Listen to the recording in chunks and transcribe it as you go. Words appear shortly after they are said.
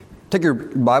Take your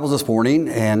Bibles this morning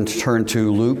and turn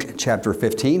to Luke chapter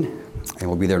 15, and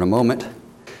we'll be there in a moment.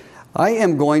 I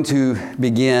am going to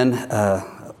begin,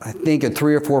 I think, a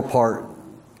 3 or 4 part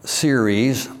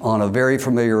series on a very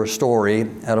familiar story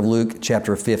out of Luke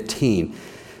chapter 15.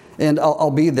 And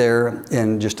I'll be there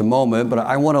in just a moment, but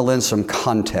I want to lend some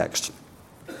context.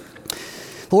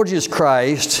 The Lord Jesus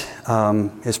Christ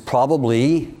is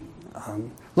probably a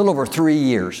little over 3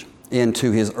 years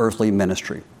into his earthly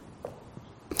ministry.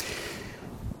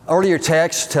 Earlier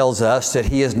text tells us that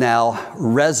he is now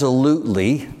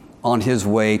resolutely on his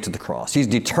way to the cross. He's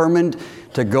determined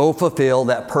to go fulfill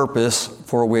that purpose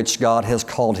for which God has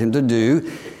called him to do,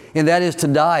 and that is to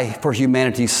die for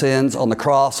humanity's sins on the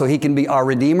cross so he can be our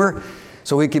Redeemer,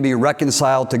 so he can be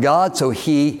reconciled to God, so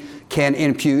he can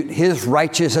impute his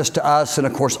righteousness to us, and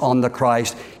of course on the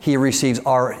Christ he receives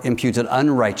our imputed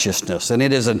unrighteousness. And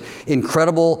it is an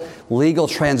incredible legal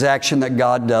transaction that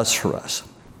God does for us.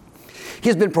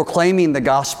 He's been proclaiming the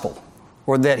gospel,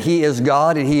 or that he is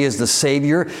God and he is the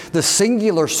Savior, the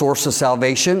singular source of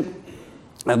salvation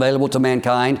available to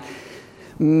mankind.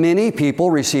 Many people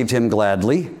received him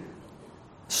gladly.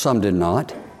 Some did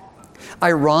not.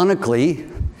 Ironically,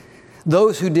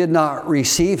 those who did not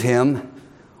receive him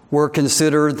were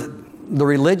considered the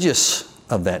religious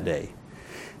of that day.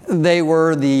 They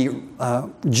were the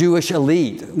Jewish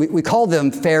elite. We call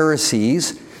them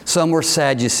Pharisees. Some were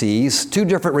Sadducees, 2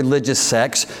 different religious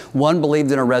sects. One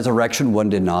believed in a resurrection, one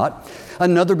did not.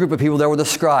 Another group of people there were the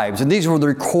scribes, and these were the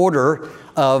recorder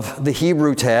of the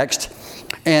Hebrew text,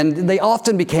 and they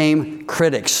often became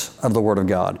critics of the Word of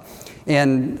God.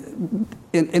 And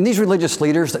these religious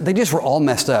leaders, they just were all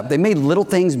messed up. They made little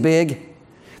things big,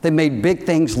 they made big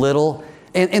things little,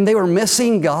 and they were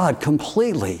missing God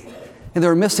completely, and they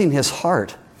were missing his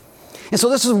heart. And so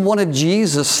this is one of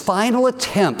Jesus' final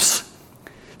attempts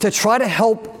to try to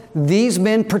help these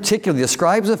men, particularly the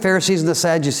scribes, the Pharisees, and the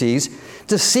Sadducees,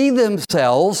 to see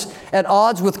themselves at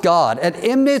odds with God, at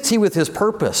enmity with his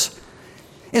purpose.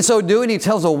 In so doing, he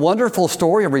tells a wonderful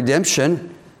story of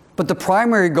redemption, but the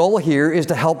primary goal here is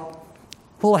to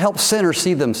help sinners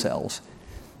see themselves.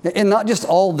 And not just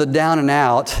all the down and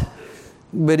out,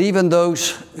 but even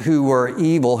those who were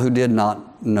evil who did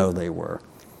not know they were.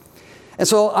 And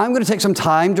so I'm going to take some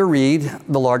time to read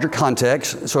the larger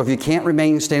context. So if you can't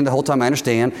remain standing the whole time, I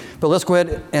understand. But let's go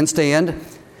ahead and stand.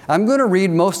 I'm going to read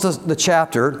most of the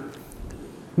chapter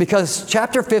because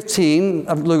chapter 15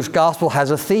 of Luke's Gospel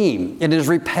has a theme. It is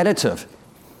repetitive.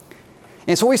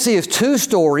 And so what we see is 2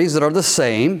 stories that are the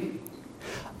same,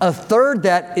 a third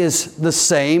that is the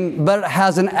same, but it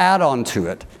has an add-on to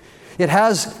it. It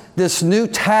has this new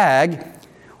tag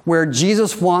where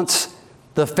Jesus wants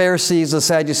the Pharisees, the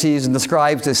Sadducees, and the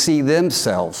scribes to see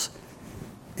themselves.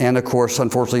 And of course,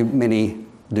 unfortunately, many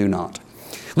do not.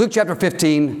 Luke chapter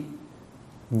 15,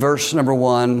 verse number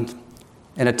 1,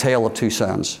 and a tale of 2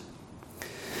 sons.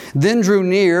 Then drew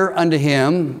near unto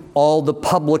him all the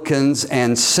publicans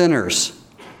and sinners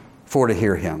for to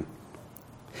hear him.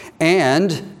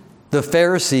 And the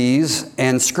Pharisees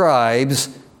and scribes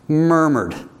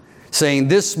murmured, saying,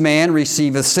 This man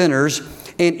receiveth sinners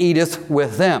and eateth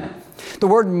with them. The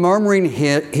word murmuring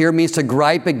here means to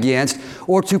gripe against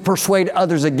or to persuade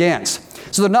others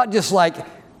against. So they're not just like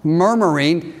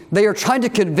murmuring. They are trying to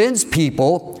convince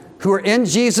people who are in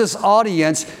Jesus'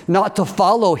 audience not to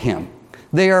follow him.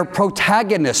 They are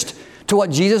protagonists to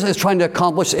what Jesus is trying to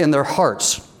accomplish in their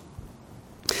hearts.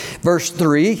 Verse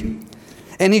 3,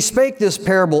 And he spake this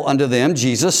parable unto them,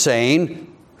 Jesus,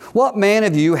 saying, What man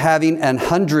of you having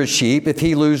 100 sheep, if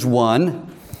he lose one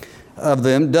of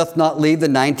them, doth not leave the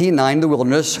 99 in the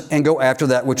wilderness and go after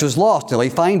that which is lost till he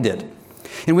find it?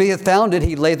 And when he hath found it,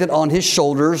 he layeth it on his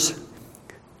shoulders.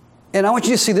 And I want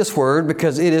you to see this word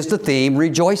because it is the theme,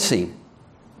 rejoicing.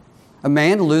 A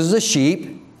man loses a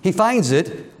sheep, he finds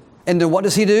it, and then what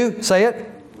does he do? Say it.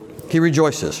 He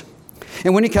rejoices.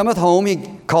 And when he cometh home,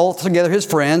 he calleth together his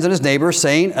friends and his neighbors,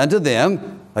 saying unto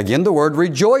them, again the word,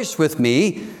 Rejoice with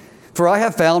me, for I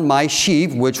have found my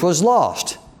sheep which was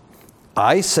lost.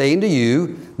 I say unto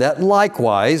you that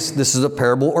likewise, this is a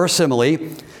parable or a simile,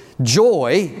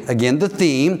 joy, again the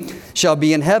theme, shall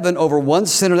be in heaven over one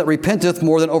sinner that repenteth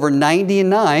more than over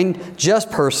 99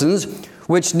 just persons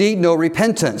which need no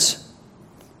repentance.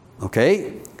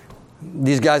 Okay,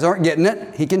 these guys aren't getting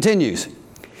it. He continues.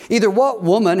 Either what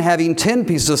woman having 10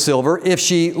 pieces of silver, if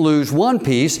she lose 1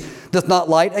 piece, doth not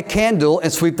light a candle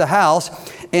and sweep the house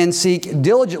and seek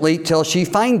diligently till she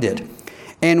find it?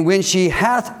 And when she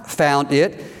hath found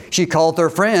it, she calleth her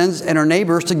friends and her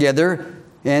neighbors together,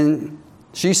 and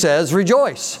she says,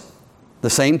 Rejoice. The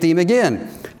same theme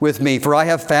again with me, for I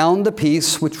have found the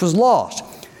piece which was lost.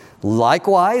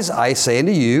 Likewise, I say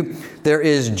unto you, there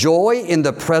is joy in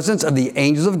the presence of the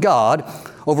angels of God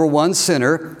over one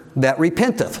sinner that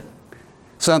repenteth.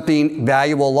 Something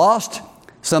valuable lost,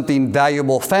 something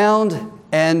valuable found,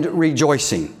 and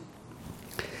rejoicing.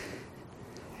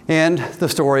 And the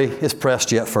story is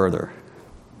pressed yet further,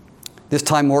 this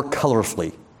time more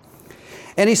colorfully.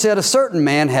 And he said, a certain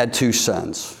man had 2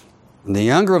 sons. And the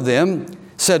younger of them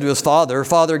said to his father,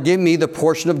 Father, give me the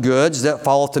portion of goods that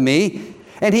falleth to me.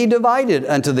 And he divided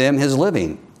unto them his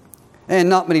living. And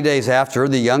not many days after,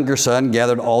 the younger son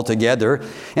gathered all together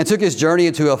and took his journey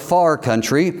into a far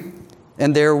country,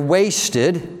 and there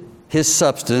wasted his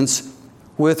substance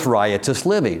with riotous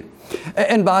living.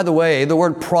 And by the way, the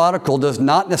word prodigal does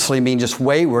not necessarily mean just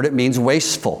wayward, it means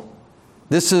wasteful.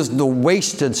 This is the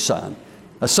wasted son,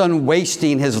 a son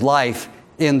wasting his life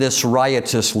in this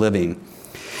riotous living.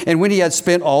 And when he had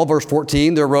spent all, verse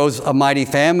 14, there arose a mighty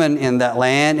famine in that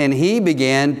land, and he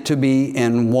began to be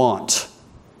in want.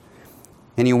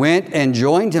 And he went and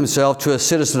joined himself to a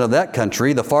citizen of that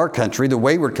country, the far country, the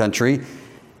wayward country,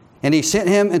 and he sent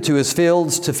him into his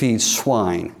fields to feed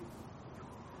swine.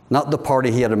 Not the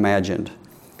party he had imagined.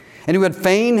 And who had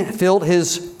fain filled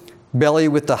his belly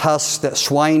with the husks that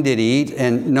swine did eat,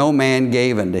 and no man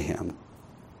gave unto him.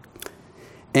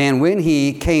 And when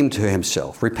he came to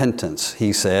himself, repentance,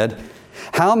 he said,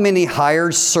 how many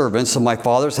hired servants of my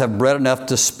father's have bread enough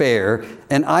to spare,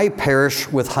 and I perish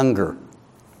with hunger?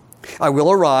 I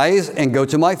will arise and go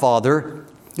to my father,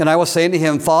 and I will say unto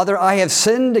him, Father, I have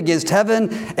sinned against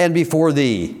heaven and before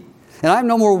thee, and I am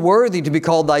no more worthy to be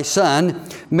called thy son.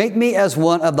 Make me as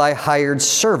one of thy hired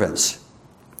servants.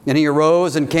 And he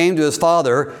arose and came to his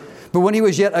father. But when he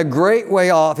was yet a great way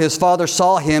off, his father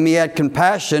saw him, he had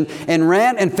compassion, and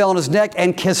ran and fell on his neck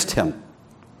and kissed him.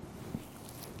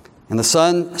 And the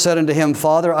son said unto him,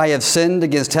 Father, I have sinned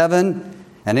against heaven,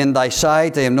 and in thy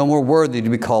sight I am no more worthy to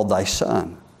be called thy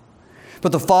son.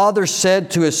 But the father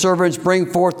said to his servants,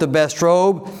 Bring forth the best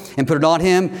robe, and put it on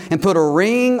him, and put a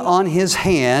ring on his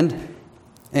hand,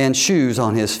 and shoes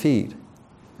on his feet.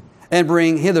 And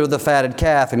bring hither the fatted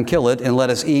calf, and kill it, and let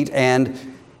us eat, and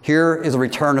here is a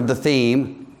return of the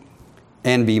theme,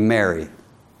 and be merry.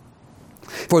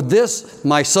 For this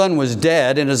my son was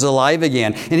dead and is alive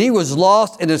again, and he was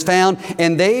lost and is found,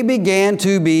 and they began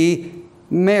to be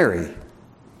merry.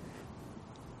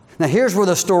 Now here's where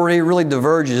the story really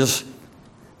diverges,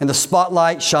 and the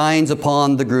spotlight shines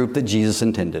upon the group that Jesus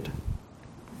intended.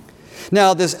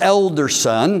 Now this elder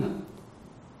son,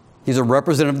 he's a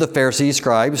representative of the Pharisees,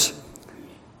 scribes,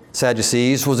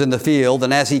 Sadducees, was in the field,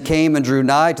 and as he came and drew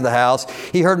nigh to the house,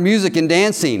 he heard music and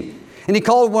dancing. And he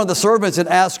called one of the servants and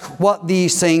asked what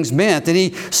these things meant. And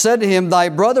he said to him, Thy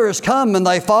brother is come, and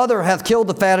thy father hath killed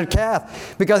the fatted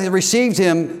calf, because he received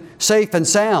him safe and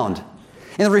sound.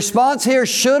 And the response here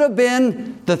should have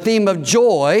been the theme of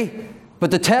joy,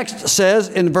 but the text says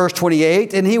in verse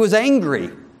 28, and he was angry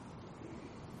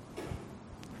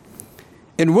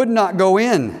and would not go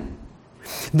in.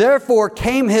 Therefore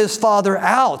came his father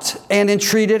out and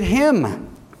entreated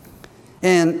him.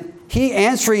 And he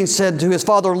answering said to his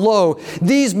father, Lo,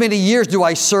 these many years do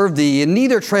I serve thee, and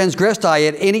neither transgressed I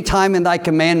at any time in thy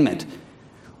commandment.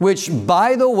 Which,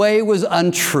 by the way, was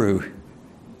untrue.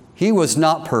 He was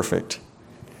not perfect.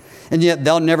 And yet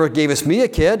thou never gavest me a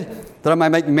kid, that I might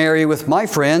make merry with my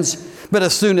friends. But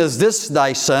as soon as this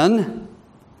thy son,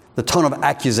 the tone of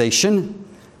accusation,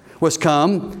 was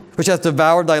come, which hath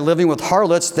devoured thy living with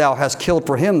harlots, thou hast killed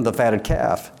for him the fatted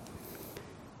calf.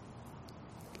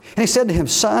 And he said to him,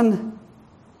 Son,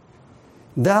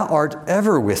 thou art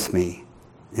ever with me,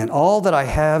 and all that I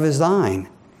have is thine.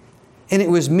 And it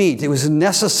was meet, it was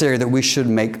necessary that we should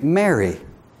make merry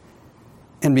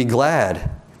and be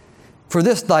glad. For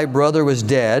this thy brother was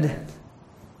dead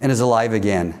and is alive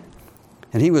again,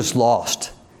 and he was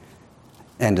lost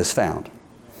and is found.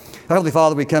 Heavenly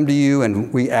Father, we come to you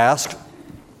and we ask,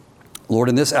 Lord,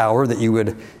 in this hour that you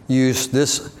would use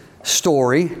this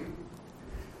story,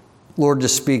 Lord, to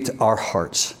speak to our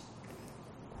hearts.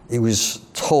 It was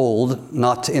told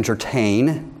not to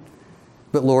entertain,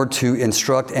 but Lord, to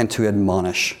instruct and to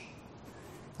admonish.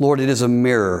 Lord, it is a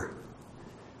mirror.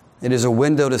 It is a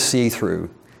window to see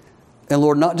through. And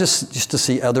Lord, not just to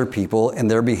see other people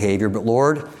and their behavior, but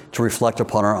Lord, to reflect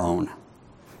upon our own.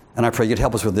 And I pray you'd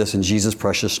help us with this in Jesus'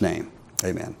 precious name.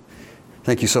 Amen.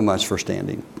 Thank you so much for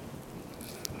standing.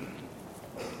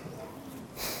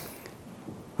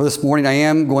 Well, this morning I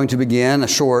am going to begin a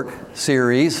short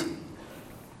series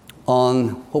on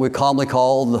what we commonly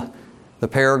call the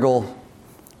parable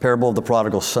of the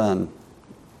prodigal son.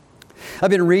 I've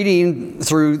been reading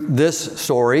through this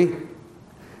story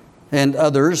and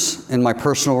others in my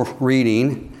personal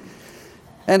reading,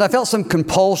 And I felt some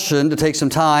compulsion to take some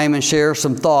time and share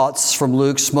some thoughts from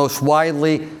Luke's most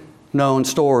widely known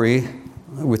story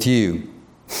with you.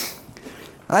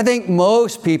 I think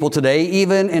most people today,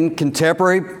 even in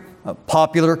contemporary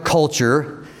popular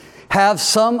culture, have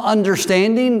some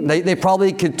understanding. They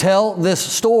probably could tell this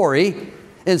story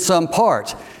in some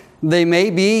part. They may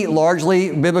be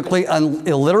largely biblically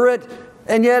illiterate,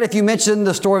 and yet if you mention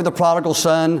the story of the prodigal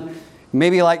son,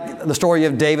 maybe like the story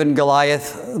of David and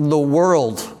Goliath, the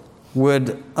world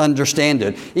would understand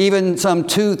it. Even some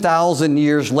 2,000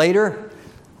 years later,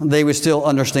 they would still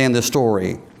understand this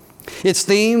story. Its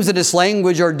themes and its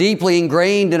language are deeply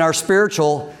ingrained in our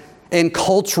spiritual and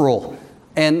cultural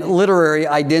and literary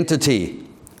identity.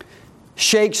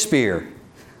 Shakespeare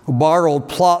borrowed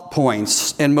plot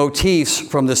points and motifs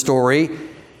from the story,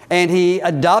 and he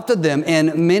adopted them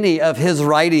in many of his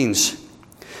writings.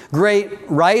 Great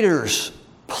writers,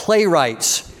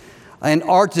 playwrights, and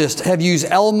artists have used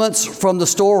elements from the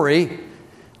story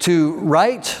to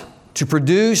write, to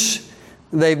produce.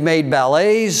 They've made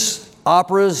ballets,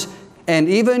 operas, and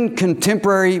even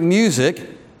contemporary music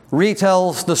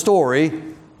retells the story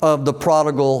of the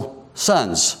prodigal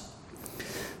sons.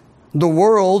 The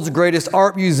world's greatest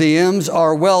art museums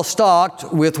are well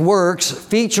stocked with works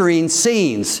featuring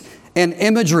scenes and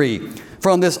imagery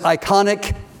from this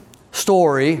iconic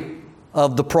story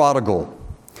of the prodigal.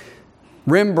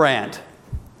 Rembrandt,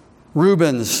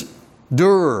 Rubens,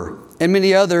 Dürer, and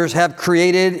many others have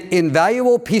created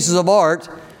invaluable pieces of art,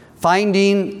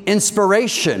 finding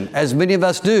inspiration, as many of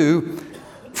us do,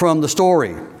 from the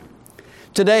story.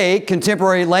 Today,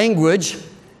 contemporary language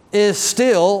is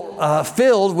still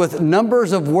filled with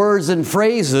numbers of words and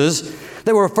phrases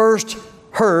that were first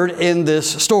heard in this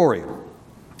story.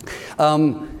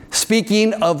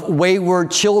 Speaking of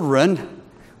wayward children,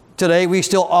 today we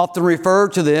still often refer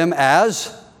to them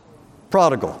as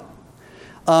prodigal.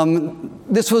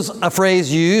 This was a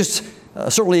phrase used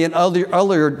certainly in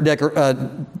earlier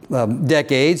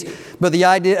decades, but the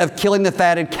idea of killing the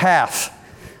fatted calf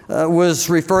was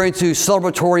referring to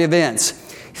celebratory events.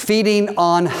 Feeding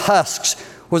on husks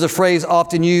was a phrase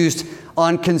often used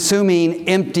on consuming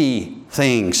empty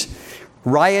things.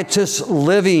 Riotous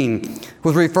living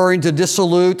was referring to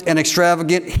dissolute and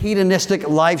extravagant hedonistic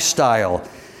lifestyle.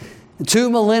 2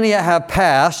 millennia have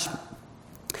passed.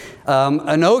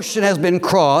 An ocean has been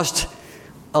crossed,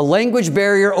 a language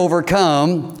barrier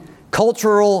overcome,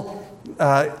 cultural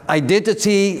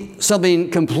identity,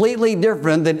 something completely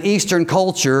different than Eastern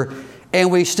culture,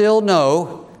 and we still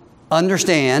know,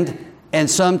 understand, and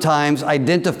sometimes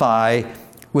identify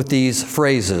with these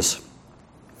phrases.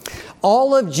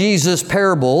 All of Jesus'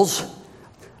 parables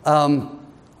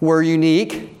were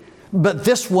unique, but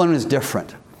this one is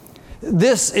different.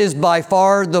 This is by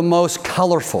far the most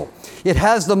colorful. It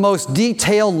has the most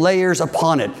detailed layers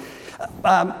upon it.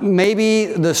 Maybe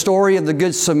the story of the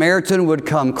Good Samaritan would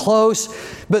come close,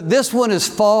 but this one is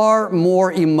far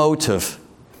more emotive.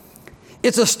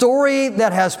 It's a story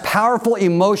that has powerful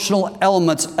emotional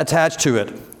elements attached to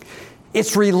it.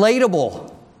 It's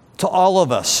relatable to all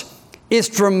of us. It's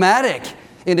dramatic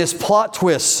in its plot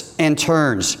twists and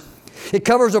turns. It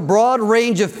covers a broad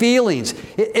range of feelings.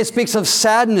 It speaks of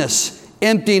sadness,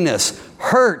 emptiness,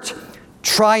 hurt,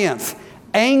 triumph,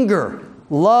 anger,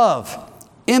 love,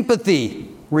 empathy,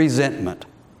 resentment.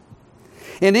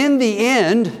 And in the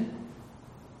end,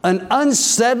 an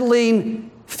unsettling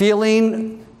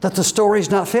feeling that the story's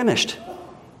not finished,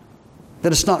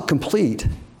 that it's not complete.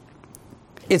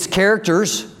 Its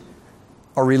characters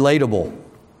are relatable,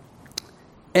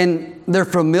 and they're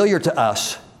familiar to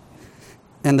us,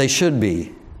 and they should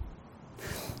be.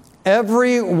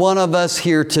 Every one of us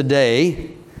here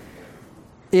today,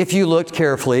 if you looked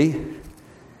carefully,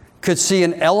 could see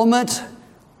an element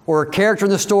or a character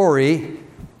in the story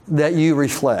that you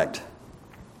reflect.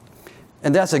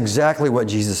 And that's exactly what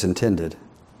Jesus intended.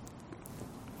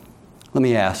 Let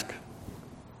me ask,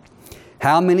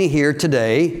 how many here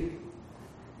today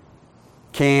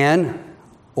can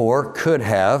or could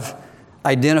have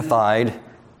identified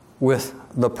with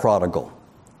the prodigal?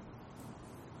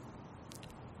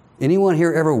 Anyone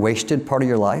here ever wasted part of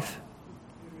your life?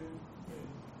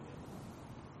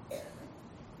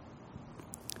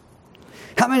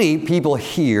 How many people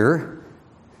here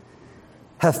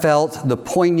have felt the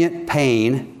poignant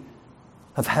pain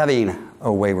of having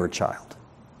a wayward child?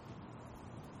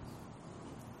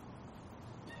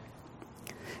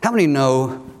 How many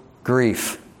know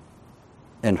grief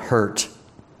and hurt,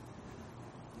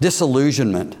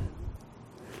 disillusionment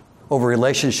over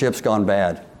relationships gone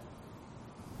bad?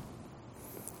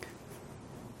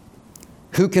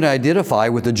 Who can identify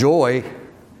with the joy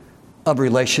of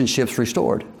relationships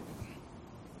restored?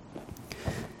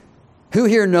 Who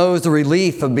here knows the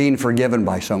relief of being forgiven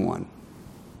by someone?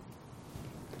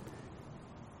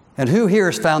 And who here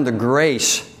has found the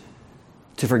grace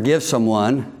to forgive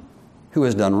someone who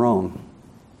has done wrong?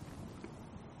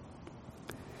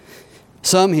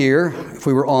 Some here, if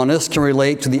we were honest, can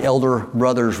relate to the elder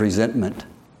brother's resentment.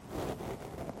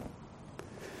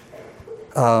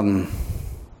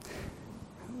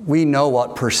 We know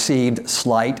what perceived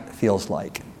slight feels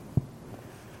like.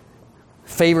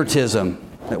 Favoritism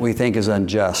that we think is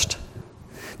unjust.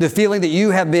 The feeling that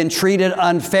you have been treated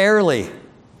unfairly.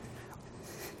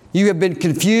 You have been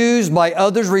confused by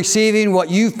others receiving what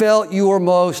you felt you were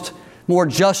more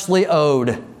justly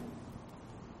owed.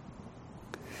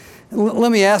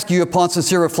 Let me ask you upon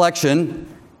sincere reflection,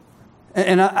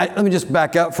 and let me just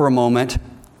back up for a moment.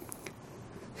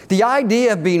 The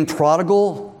idea of being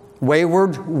prodigal,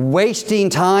 wayward, wasting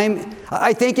time,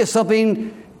 I think is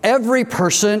something every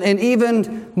person and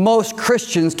even most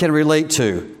Christians can relate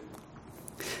to.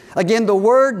 Again, the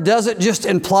word doesn't just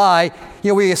imply,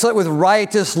 we associate with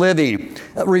riotous living,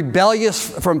 rebellious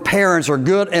from parents or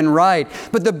good and right.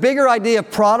 But the bigger idea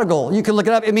of prodigal, you can look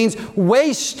it up, it means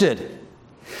wasted.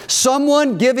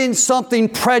 Someone giving something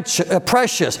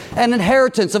precious, an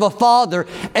inheritance of a father,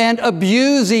 and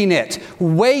abusing it,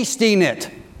 wasting it.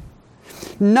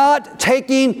 Not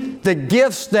taking the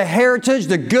gifts, the heritage,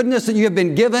 the goodness that you have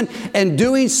been given, and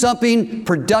doing something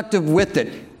productive with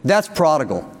it. That's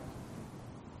prodigal.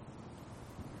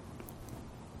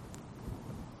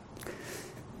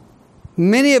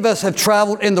 Many of us have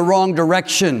traveled in the wrong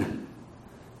direction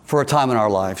for a time in our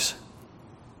lives.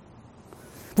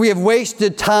 We have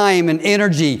wasted time and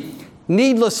energy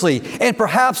needlessly and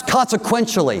perhaps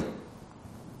consequentially.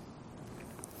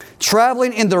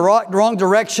 Traveling in the wrong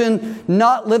direction,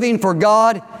 not living for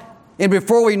God, and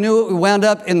before we knew it, we wound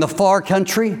up in the far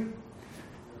country,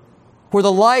 where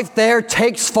the life there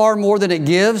takes far more than it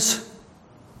gives.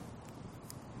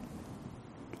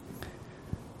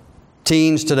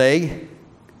 Teens today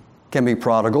can be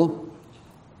prodigal.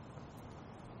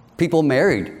 People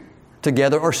married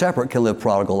together or separate can live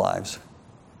prodigal lives.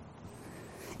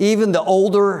 Even the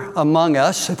older among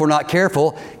us, if we're not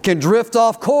careful, can drift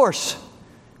off course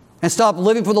and stop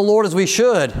living for the Lord as we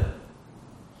should.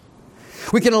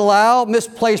 We can allow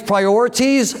misplaced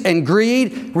priorities and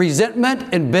greed,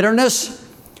 resentment and bitterness,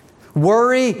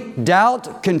 worry,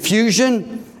 doubt,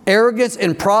 confusion, arrogance,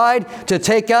 and pride to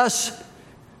take us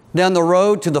down the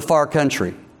road to the far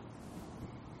country.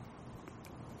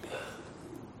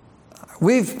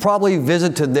 We've probably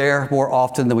visited there more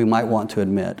often than we might want to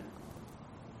admit.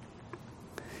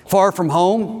 Far from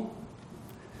home,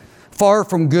 far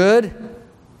from good,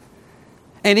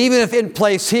 and even if in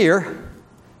place here,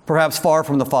 perhaps far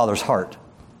from the Father's heart.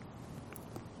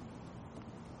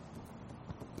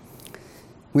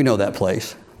 We know that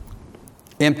place.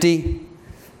 Empty,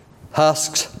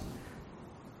 husks,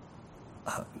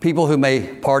 people who may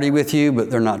party with you, but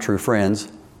they're not true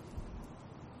friends.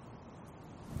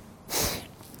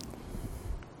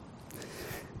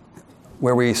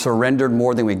 Where we surrendered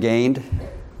more than we gained.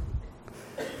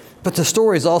 But the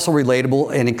story is also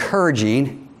relatable and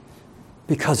encouraging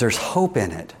because there's hope in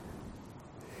it.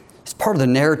 It's part of the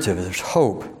narrative. There's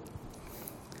hope.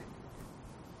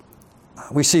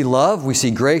 We see love, we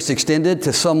see grace extended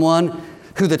to someone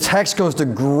who the text goes to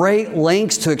great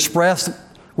lengths to express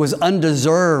was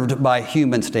undeserved by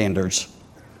human standards.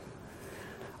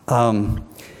 Part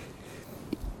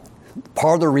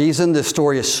of the reason this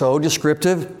story is so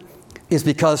descriptive is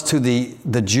because to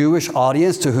the Jewish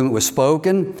audience to whom it was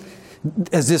spoken,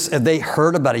 as they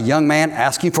heard about a young man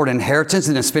asking for an inheritance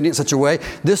and spending it in such a way,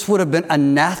 this would have been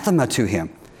anathema to him.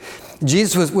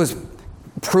 Jesus was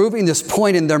proving this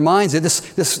point in their minds that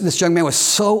this young man was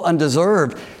so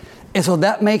undeserved. And so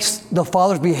that makes the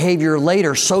father's behavior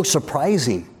later so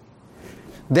surprising.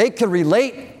 They could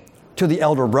relate to the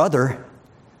elder brother,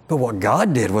 but what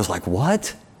God did was like,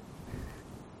 what?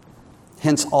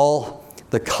 Hence all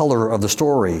the color of the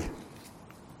story.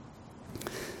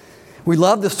 We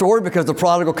love the story because the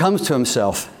prodigal comes to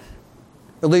himself.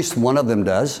 At least one of them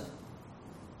does.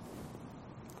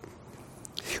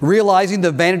 Realizing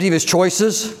the vanity of his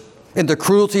choices and the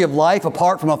cruelty of life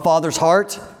apart from a father's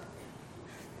heart.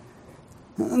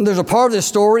 There's a part of this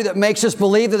story that makes us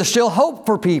believe that there's still hope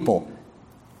for people.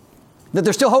 That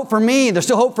there's still hope for me, there's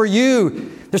still hope for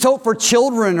you. There's hope for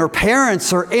children or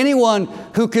parents or anyone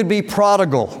who could be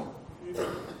prodigal.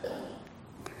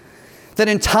 That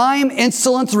in time,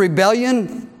 insolence,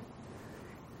 rebellion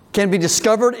can be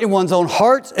discovered in one's own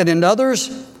heart and in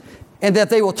others, and that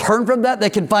they will turn from that. They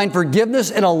can find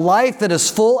forgiveness in a life that is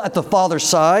full at the Father's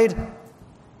side.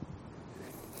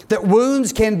 that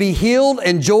wounds can be healed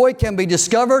and joy can be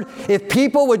discovered if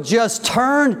people would just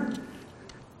turn,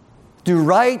 do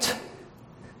right,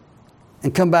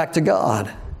 and come back to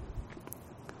God.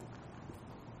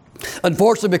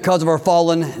 Unfortunately, because of our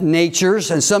fallen natures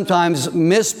and sometimes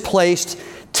misplaced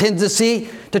tendency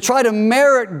to try to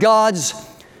merit God's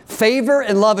favor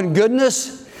and love and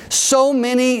goodness, so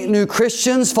many new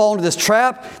Christians fall into this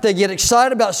trap. They get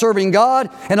excited about serving God,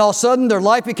 and all of a sudden their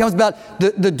life becomes about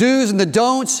the do's and the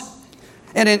don'ts.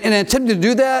 And in attempting to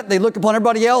do that, they look upon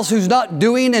everybody else who's not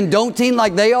doing and don'ting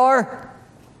like they are,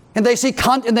 and they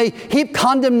heap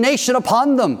condemnation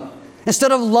upon them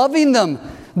instead of loving them.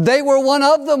 They were one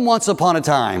of them once upon a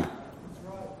time.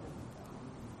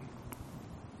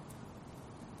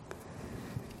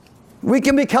 We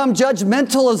can become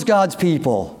judgmental as God's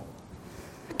people,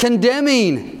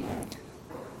 condemning.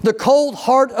 The cold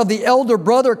heart of the elder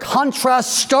brother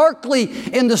contrasts starkly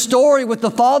in the story with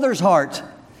the father's heart.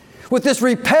 With this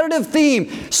repetitive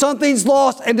theme, something's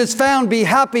lost and is found, be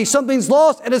happy. Something's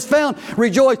lost and is found,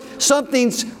 rejoice.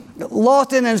 Something's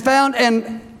lost and is found,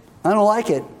 and I don't like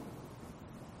it.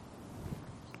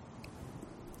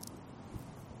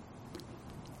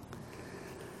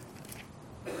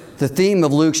 The theme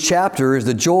of Luke's chapter is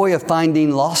the joy of finding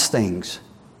lost things.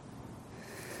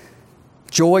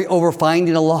 Joy over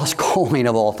finding a lost coin,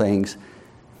 of all things.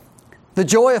 The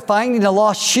joy of finding a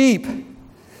lost sheep.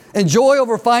 And joy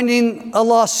over finding a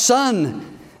lost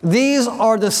son. These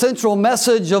are the central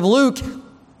message of Luke.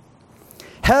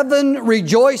 Heaven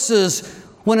rejoices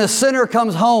when a sinner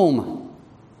comes home.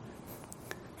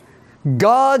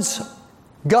 God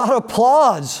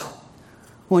applauds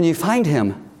when you find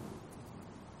him.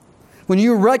 When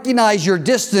you recognize your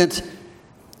distant,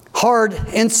 hard,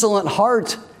 insolent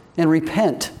heart and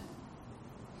repent.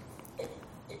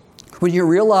 When you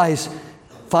realize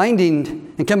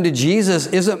finding and coming to Jesus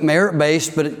isn't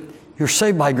merit-based, but you're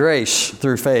saved by grace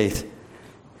through faith.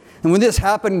 And when this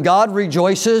happened, God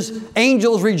rejoices,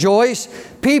 angels rejoice,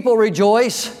 people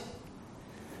rejoice.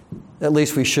 At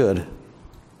least we should.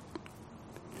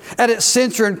 At its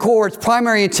center and core, its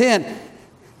primary intent,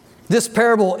 this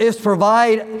parable is to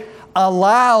provide a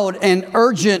loud and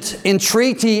urgent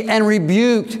entreaty and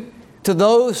rebuke to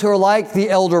those who are like the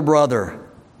elder brother.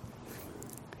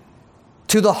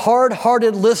 To the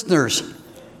hard-hearted listeners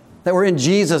that were in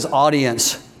Jesus'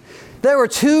 audience. There were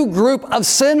two groups of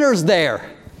sinners there,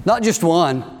 not just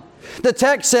one. The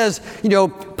text says,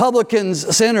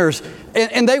 publicans, sinners,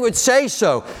 and they would say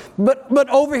so. But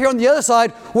over here on the other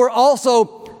side were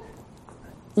also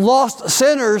lost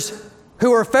sinners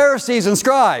who were Pharisees and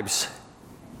scribes.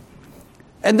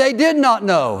 And they did not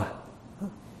know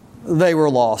they were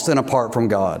lost and apart from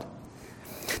God.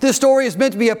 This story is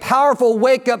meant to be a powerful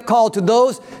wake-up call to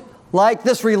those like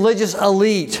this religious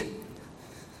elite,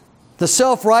 the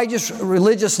self-righteous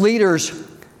religious leaders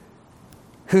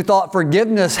who thought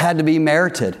forgiveness had to be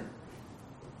merited.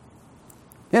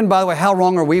 And by the way, how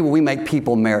wrong are we when we make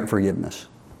people merit forgiveness?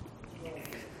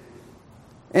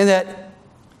 And that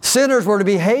sinners were to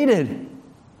be hated,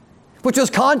 which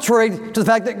was contrary to the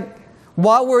fact that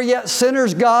while we're yet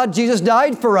sinners, Jesus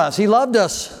died for us. He loved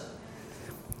us.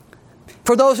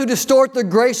 For those who distort the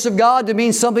grace of God to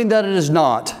mean something that it is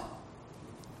not.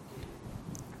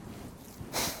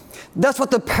 That's what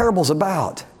the parable's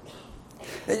about.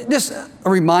 Just a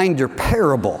reminder,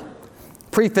 parable.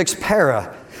 Prefix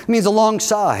para means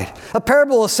alongside. A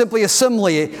parable is simply a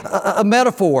simile, a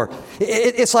metaphor.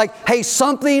 It's like, hey,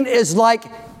 something is like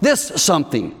this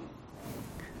something.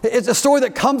 It's a story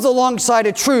that comes alongside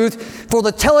a truth for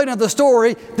the telling of the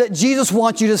story that Jesus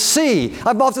wants you to see.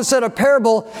 I've often said a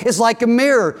parable is like a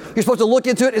mirror. You're supposed to look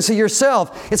into it and see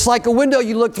yourself. It's like a window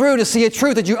you look through to see a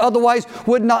truth that you otherwise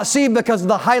would not see because of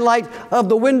the highlight of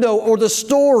the window or the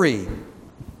story.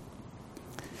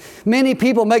 Many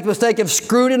people make the mistake of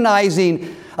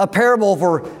scrutinizing a parable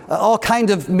for all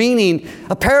kinds of meaning.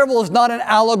 A parable is not an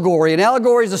allegory. An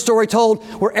allegory is a story told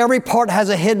where every part has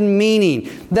a hidden meaning.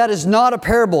 That is not a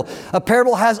parable. A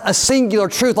parable has a singular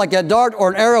truth, like a dart or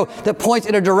an arrow that points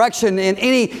in a direction, and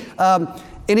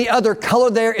any other color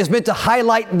there is meant to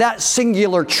highlight that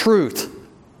singular truth.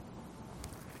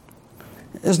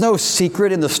 There's no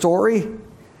secret in the story.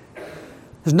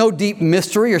 There's no deep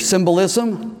mystery or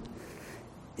symbolism.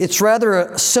 It's rather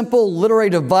a simple literary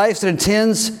device that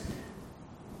intends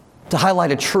to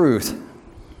highlight a truth.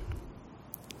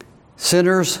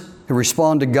 Sinners who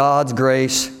respond to God's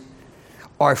grace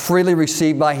are freely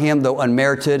received by Him, though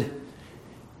unmerited,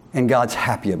 and God's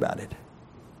happy about it.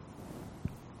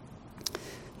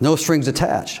 No strings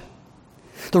attached.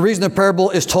 The reason the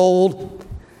parable is told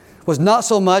was not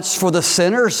so much for the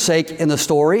sinner's sake in the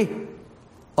story,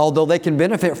 although they can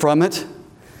benefit from it,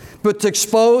 but to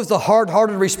expose the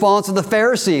hard-hearted response of the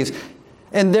Pharisees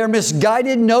and their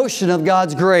misguided notion of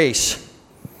God's grace.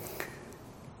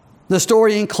 The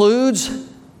story includes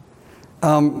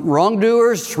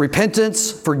wrongdoers,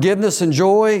 repentance, forgiveness, and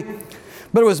joy.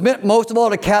 But it was meant most of all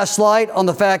to cast light on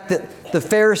the fact that the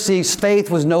Pharisees' faith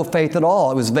was no faith at all.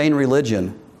 It was vain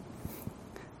religion.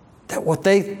 That what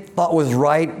they thought was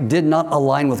right did not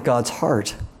align with God's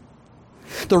heart.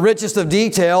 The richest of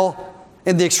detail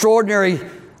in the extraordinary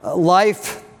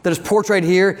life that is portrayed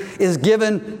here is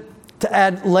given to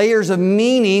add layers of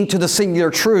meaning to the singular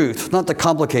truth, not to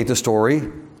complicate the story.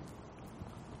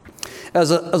 As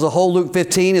a whole, Luke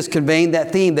 15 is conveying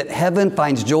that theme that heaven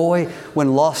finds joy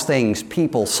when lost things,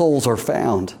 people, souls are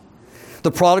found.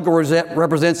 The prodigal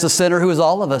represents the sinner who is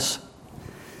all of us.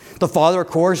 The father, of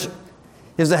course,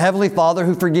 is the heavenly Father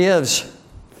who forgives.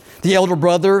 The elder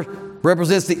brother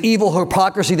represents the evil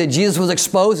hypocrisy that Jesus was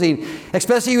exposing,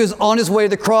 especially he was on his way to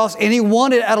the cross, and he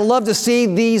wanted out of love to see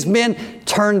these men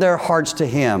turn their hearts to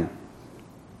him.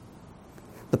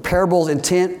 The parable's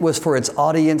intent was for its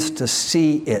audience to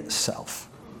see itself.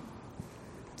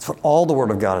 That's what all the Word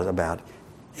of God is about.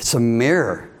 It's a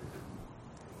mirror.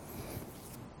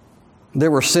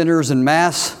 There were sinners en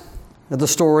masse of the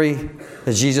story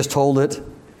as Jesus told it.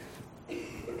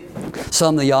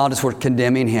 Some in the audience were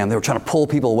condemning him. They were trying to pull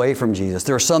people away from Jesus.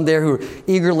 There were some there who were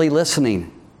eagerly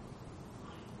listening.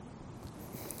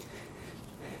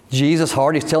 Jesus'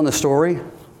 heart, he's telling the story.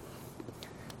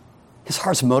 His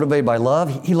heart's motivated by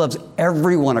love. He loves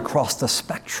everyone across the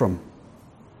spectrum.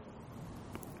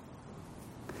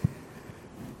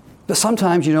 But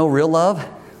sometimes, real love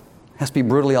has to be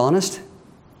brutally honest.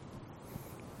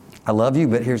 I love you,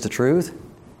 but here's the truth.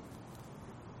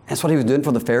 That's what he was doing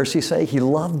for the Pharisees' sake. He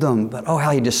loved them, but oh,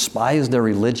 how he despised their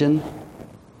religion,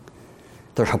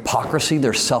 their hypocrisy,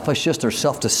 their selfishness, their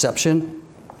self-deception.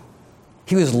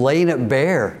 He was laying it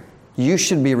bare. You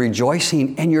should be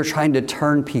rejoicing, and you're trying to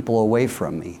turn people away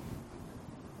from me.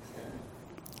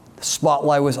 The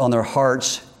spotlight was on their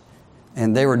hearts,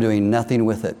 and they were doing nothing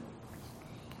with it.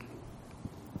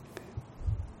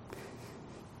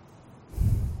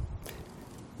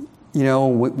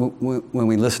 When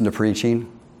we listen to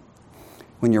preaching,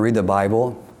 when you read the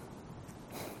Bible,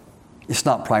 it's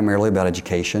not primarily about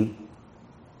education.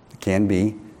 It can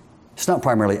be. It's not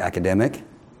primarily academic.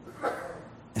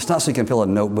 It's not so you can fill a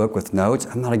notebook with notes.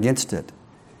 I'm not against it.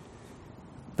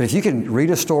 But if you can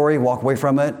read a story, walk away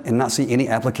from it, and not see any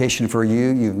application for you,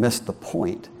 you've missed the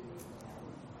point.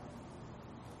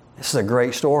 This is a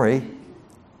great story.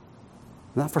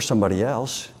 Not for somebody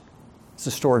else. It's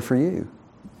a story for you.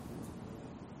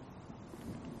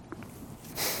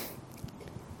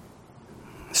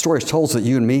 The story is told so that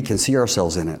you and me can see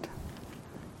ourselves in it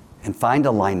and find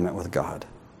alignment with God.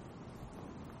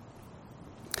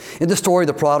 In the story of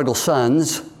the prodigal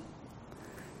sons,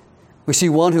 we see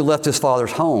one who left his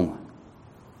father's home.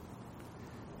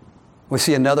 We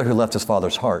see another who left his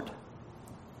father's heart.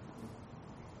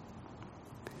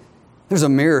 There's a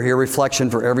mirror here,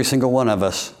 reflection for every single one of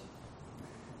us.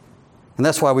 And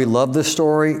that's why we love this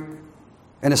story,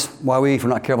 and it's why we, if we're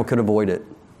not careful, could avoid it.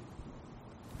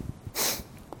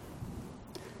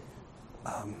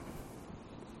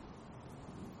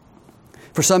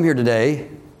 For some here today,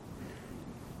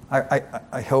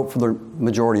 I hope for the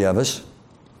majority of us,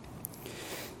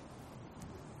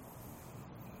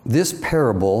 this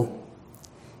parable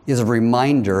is a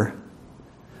reminder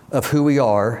of who we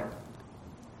are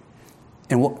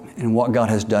and what God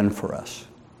has done for us.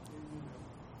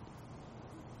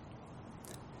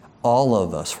 All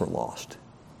of us were lost.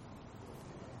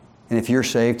 And if you're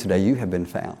saved today, you have been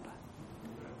found.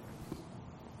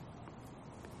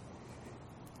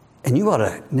 And you ought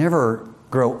to never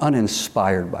grow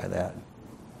uninspired by that.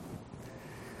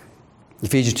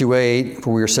 Ephesians 2:8,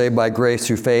 for we are saved by grace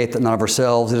through faith, that not of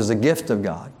ourselves, it is a gift of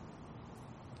God.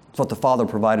 It's what the Father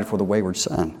provided for the wayward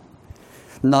son.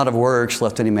 Not of works,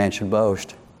 lest any man should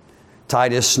boast.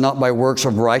 Titus, not by works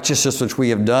of righteousness which we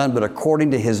have done, but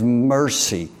according to His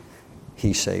mercy,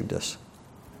 He saved us.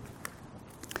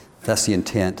 That's the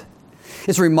intent.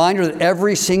 It's a reminder that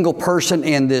every single person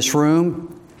in this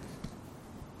room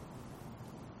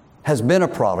has been a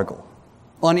prodigal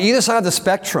on either side of the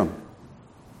spectrum.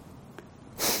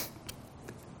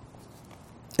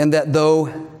 And that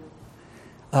though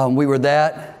we were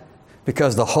that,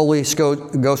 because the Holy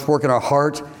Ghost worked in our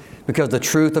heart, because the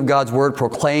truth of God's Word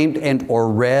proclaimed and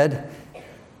or read,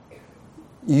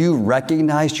 you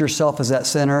recognized yourself as that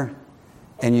sinner,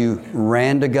 and you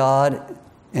ran to God,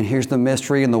 and here's the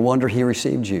mystery and the wonder He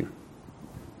received you.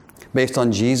 Based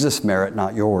on Jesus' merit,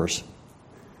 not yours.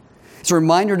 It's a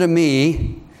reminder to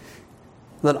me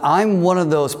that I'm one of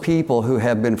those people who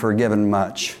have been forgiven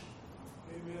much.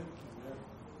 Amen.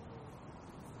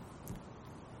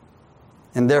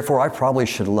 And therefore, I probably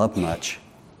should love much.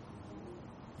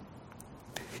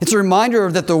 It's a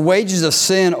reminder that the wages of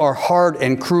sin are hard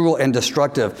and cruel and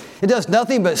destructive. It does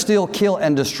nothing but steal, kill,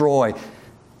 and destroy.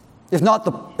 If not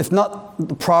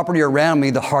the property around me,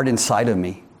 the heart inside of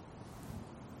me.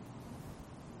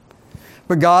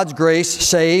 But God's grace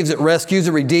saves, it rescues,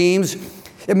 it redeems.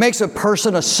 It makes a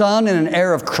person a son and an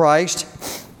heir of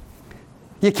Christ.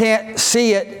 You can't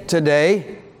see it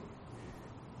today,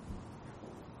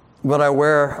 but I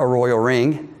wear a royal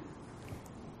ring.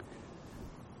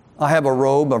 I have a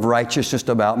robe of righteousness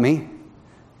about me.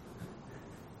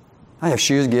 I have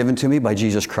shoes given to me by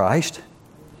Jesus Christ.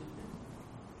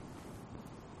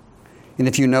 And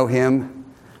if you know Him,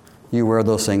 you wear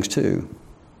those things too.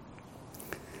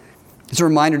 It's a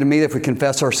reminder to me that if we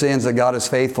confess our sins, that God is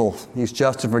faithful. He's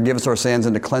just to forgive us our sins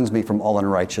and to cleanse me from all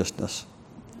unrighteousness.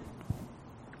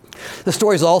 The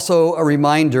story is also a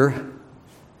reminder,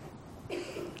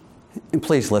 and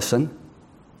please listen,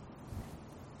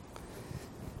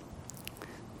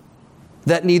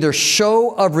 that neither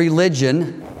show of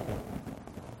religion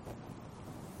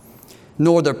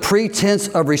nor the pretense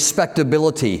of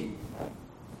respectability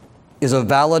is a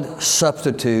valid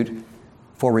substitute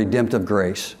for redemptive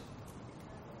grace.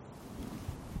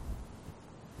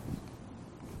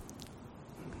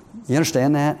 You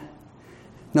understand that?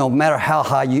 No matter how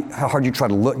hard you try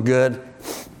to look good,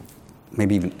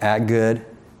 maybe even act good,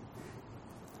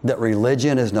 that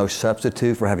religion is no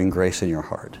substitute for having grace in your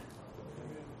heart.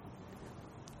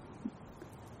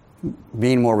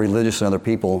 Being more religious than other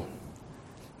people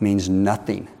means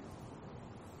nothing.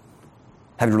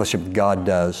 Having a relationship with God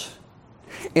does.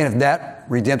 And if that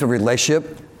redemptive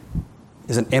relationship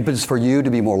is an impetus for you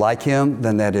to be more like Him,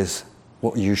 then that is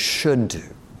what you should do.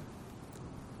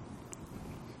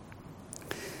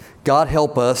 God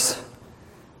help us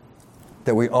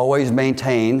that we always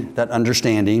maintain that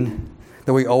understanding,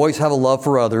 that we always have a love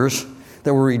for others,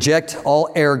 that we reject all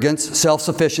arrogance,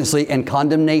 self-sufficiency, and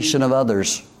condemnation of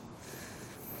others,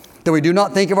 that we do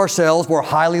not think of ourselves more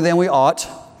highly than we ought,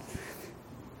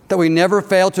 that we never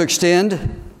fail to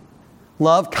extend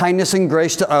love, kindness, and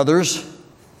grace to others,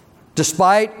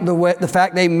 despite the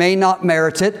fact they may not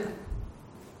merit it.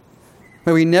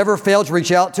 May we never fail to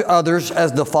reach out to others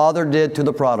as the Father did to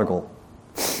the prodigal.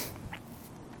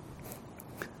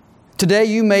 Today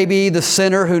you may be the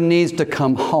sinner who needs to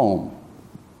come home.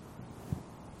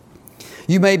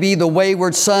 You may be the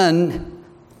wayward son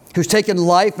who's taken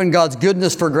life and God's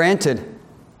goodness for granted.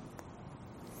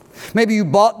 Maybe you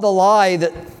bought the lie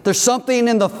that there's something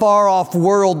in the far-off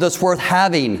world that's worth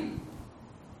having.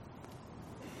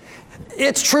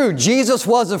 It's true, Jesus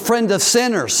was a friend of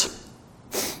sinners.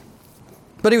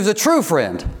 But He was a true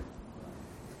friend.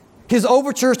 His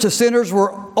overtures to sinners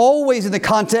were always in the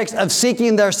context of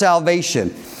seeking their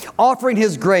salvation, offering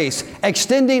His grace,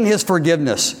 extending His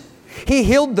forgiveness. He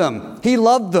healed them. He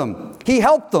loved them. He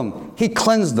helped them. He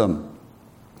cleansed them.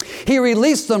 He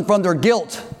released them from their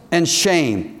guilt and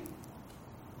shame.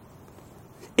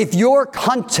 If your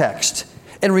context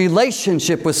and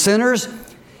relationship with sinners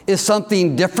is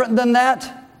something different than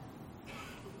that,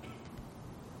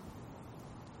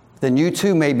 then you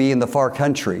too may be in the far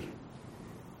country.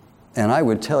 And I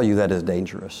would tell you that is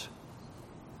dangerous.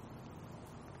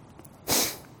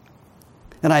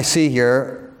 And I see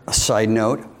here a side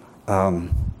note.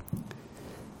 The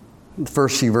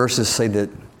first few verses say that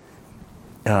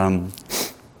the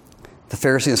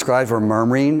Pharisees and scribes were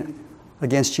murmuring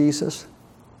against Jesus.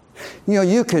 You know,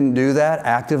 you can do that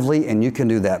actively and you can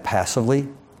do that passively.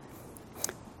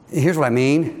 Here's what I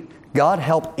mean. God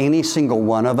help any single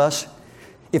one of us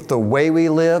if the way we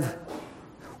live,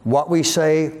 what we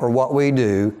say, or what we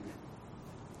do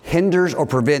hinders or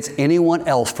prevents anyone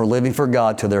else from living for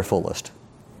God to their fullest.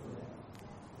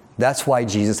 That's why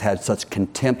Jesus had such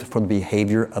contempt for the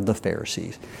behavior of the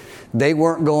Pharisees. They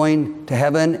weren't going to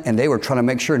heaven, and they were trying to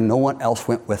make sure no one else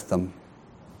went with them.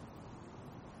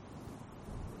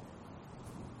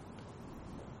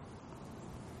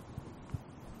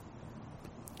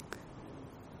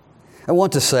 I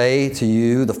want to say to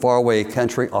you, the faraway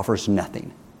country offers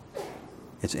nothing.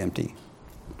 It's empty.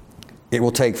 It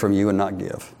will take from you and not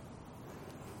give.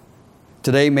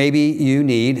 Today, maybe you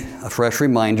need a fresh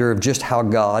reminder of just how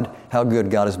good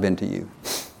God has been to you.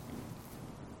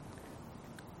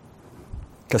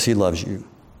 Because He loves you.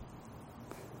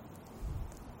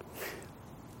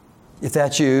 If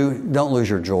that's you, don't lose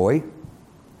your joy.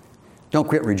 Don't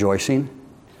quit rejoicing.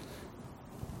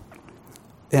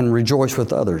 And rejoice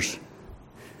with others.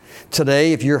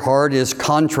 Today, if your heart is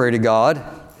contrary to God,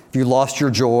 if you lost your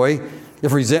joy,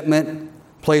 if resentment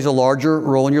plays a larger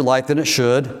role in your life than it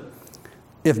should,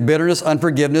 if bitterness,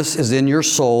 unforgiveness is in your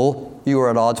soul, you are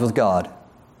at odds with God.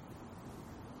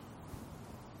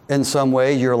 In some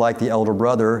way, you're like the elder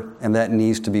brother, and that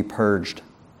needs to be purged.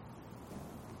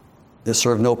 It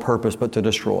serves no purpose but to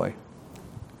destroy.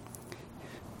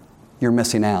 You're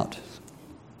missing out.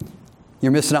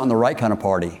 You're missing out on the right kind of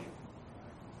party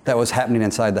that was happening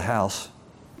inside the house.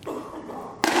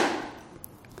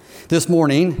 This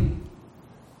morning,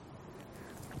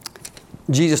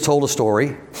 Jesus told a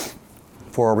story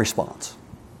for a response.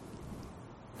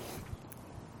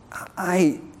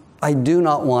 I do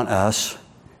not want us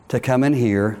to come in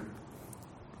here,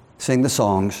 sing the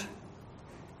songs,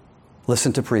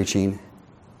 listen to preaching,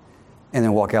 and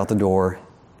then walk out the door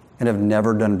and have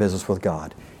never done business with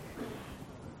God.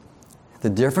 The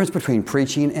difference between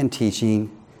preaching and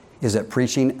teaching is that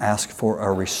preaching asks for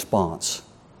a response.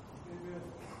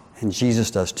 And Jesus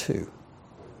does too.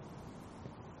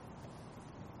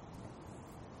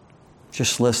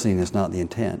 Just listening is not the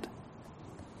intent,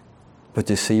 but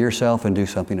to see yourself and do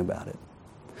something about it.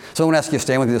 So I want to ask you to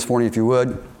stand with me this morning if you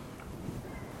would.